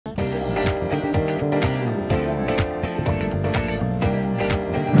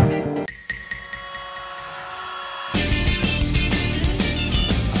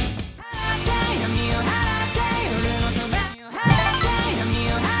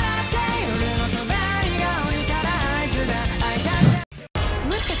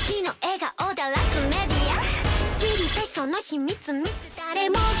秘密見せ誰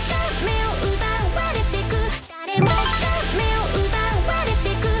もが目を奪われてく誰もが目を奪われ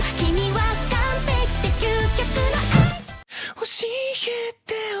てく君は完璧で究極の愛教え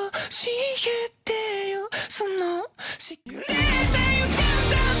てよ教えてよその揺れた歪んだ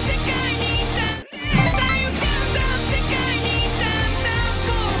世界に揺れた歪んだ世界にだんだん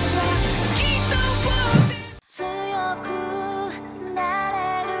僕は透き通って強くな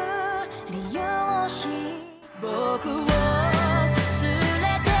れる理由を知り僕を連れ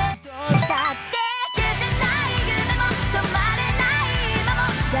てどうしたって消せない夢も止まれない今も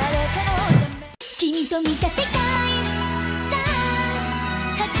誰かのため君と見た世界さあ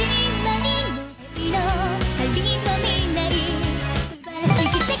始まりの旅の旅の未来素晴らし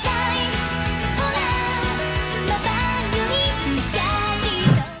き世界ほらまばゆい光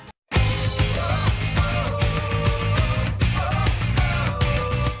と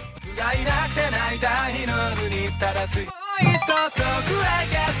不甲斐なくて泣いた日の夜にただついもう一度遠くへ行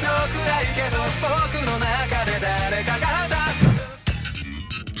け遠くへ行けど僕の中で誰かが歌う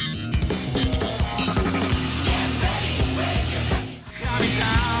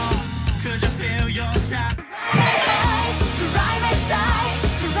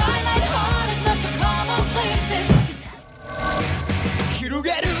広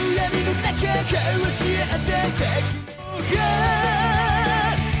がる闇の中交わし合って僕が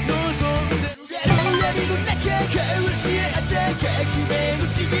望んでる闇の中交わし合って革命の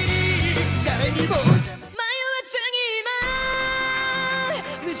ちぎり誰にも迷わずに今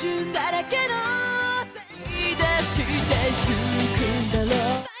矛盾だらけの先出してゆくんだろう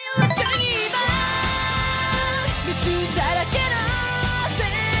迷わずに今矛盾だらけの世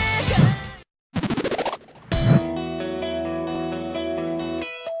界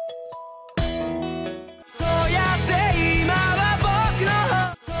そうやって今は僕の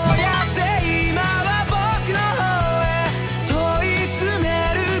方そうやって今は僕の方へ問い詰め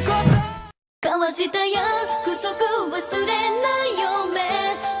ること交わした約束忘れないよ目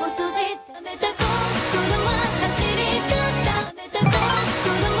を閉じためた心は走り出しためた心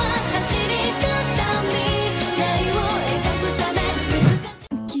は走り出した未来を描くため難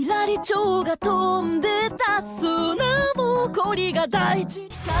しいキラリ蝶が飛んでた砂ぼこりが大地に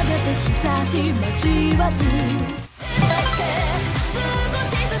かけて日差し待ちわび少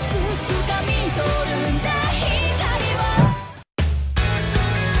しずつ掴み取るんだ光は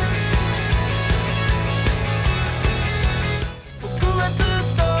僕はずっ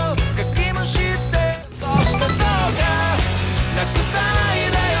と書きもしてそしてどうかなくさないで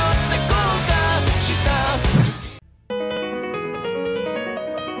よって後悔した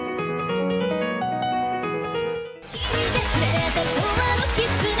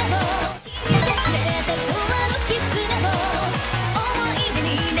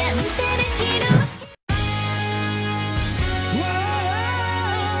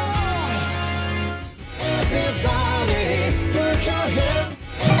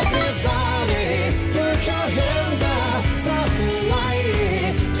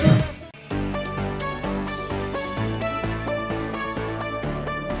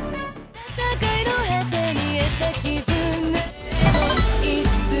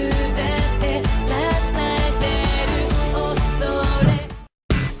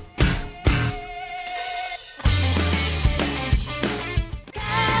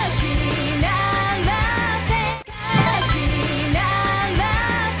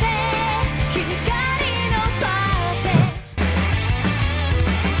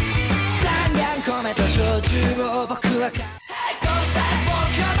焼酎を僕はこうした僕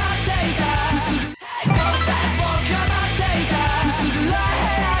は待っていたこうした僕は待っていた薄暗い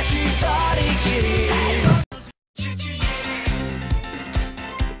部屋一人きり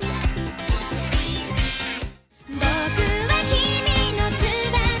僕は君の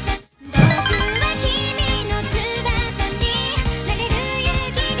翼僕は君の翼になれる勇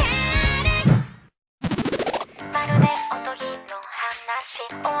気があるまるでおとぎの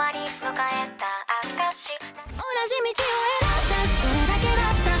話終わり迎えた証同じ道を選んだそれだけだ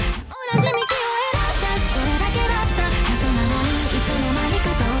った同じ道を選んだそれだけだったはずなのにいつの間にか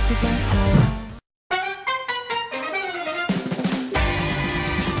どうしてこう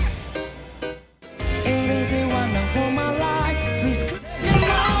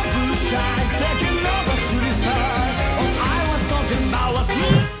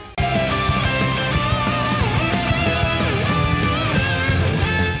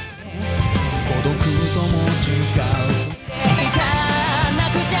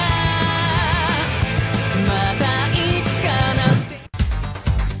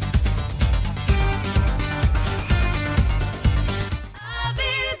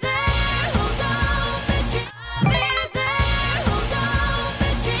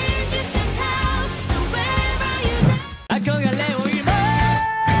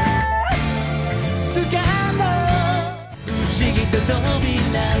思議と扉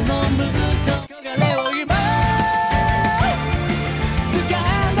の向こう焦がれを今掴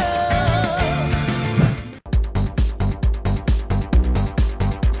んだ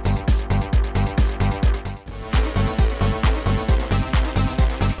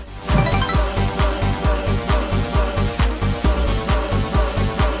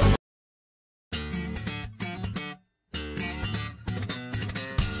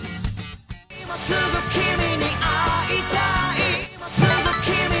今すぐ君に会いたい今すぐ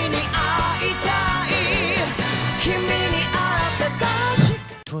君に会いたい君に会って確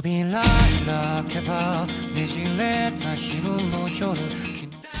か扉開けばねじれた昼の夜色で塗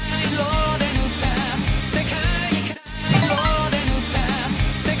った世界に色で塗った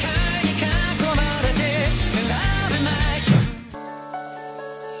世界に囲まれて選べない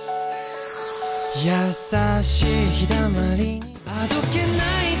優しい日だまりにあどけな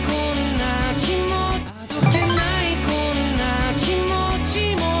いこんな気持ちあどけないこんな気持ち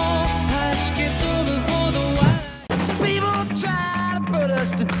も弾け飛ぶほどは People try to put us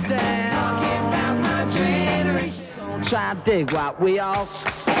to down. Talking about my generation. Don't try to dig what we all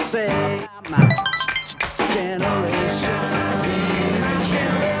say. My generation.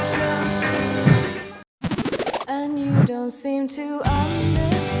 And you don't seem to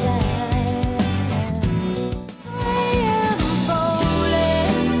understand. I am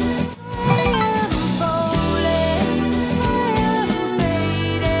falling, I am falling, I am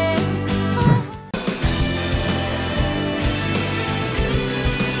fading.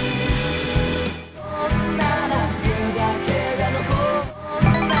 こんな夏だけが残るこ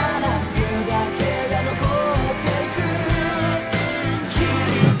んな夏だけが残っていく君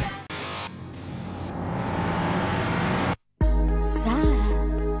さあ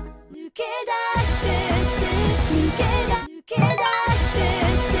抜け出してって抜け出して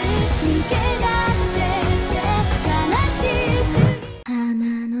って抜け出してって悲しすぎ花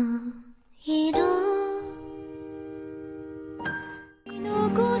の色見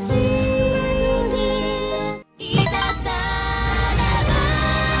残しにいざさらば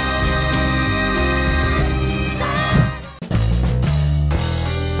さあ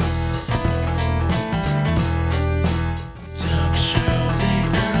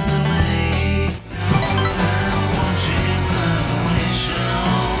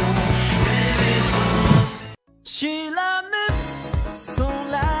知らぬ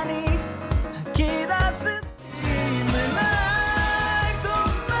空に吐き出す夢ないどん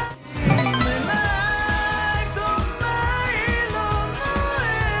な夢ないどんな色のエ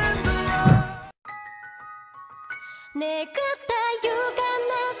ンドねくった歪ん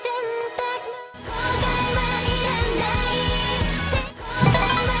だ選択の後悔はいらない後悔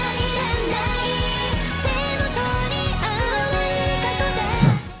はいらない手元にあることで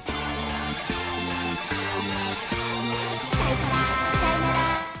さよなら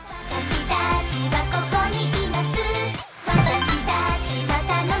私たちはここにいます私たちは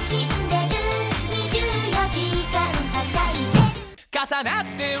楽しんでる24時間はしゃいでる重なっ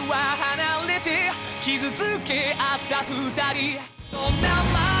ては離れて傷つけ合った二人そんな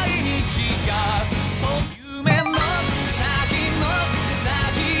毎日がそう夢の先の先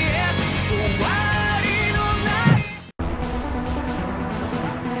へ終わりのない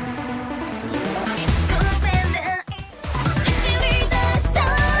走り出した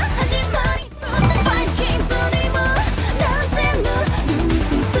始まりバイキングにも何千のル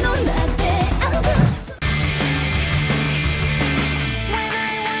ープの中で会うWhen I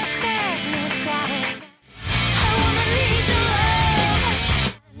was darkness I wanna need your love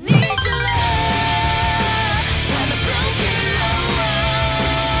need your love I'm a broken love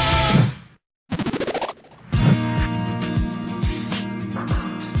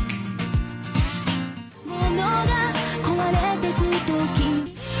物が壊れてく時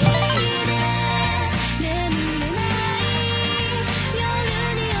眠れない夜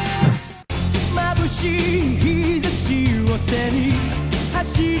に落ちて眩しい日差しを背に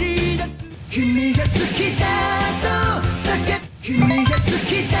走り出す君が好きだと叫ぶ君が好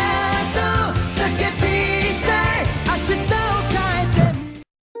きだと叫びたい明日を変えて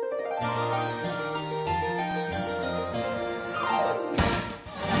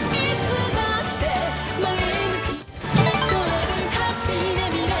みいつだって前向ききっとあるハッピーな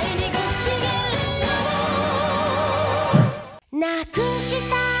未来にごきげんようなくし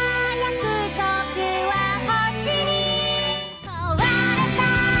た約束は星に壊れた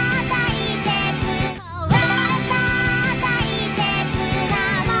大切壊れた大切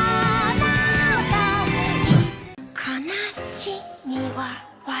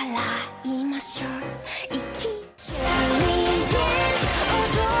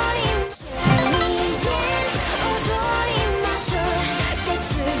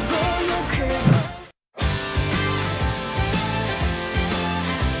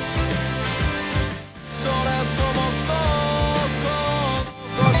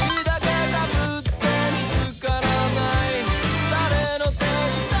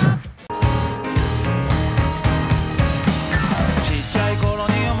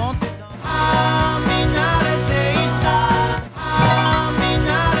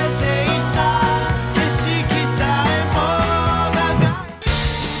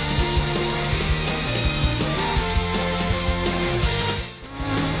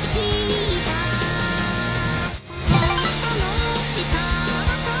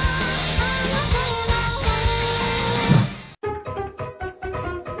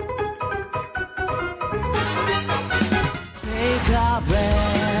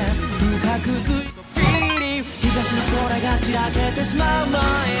しらけてしまう前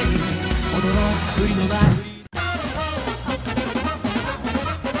に踊ろう振りのない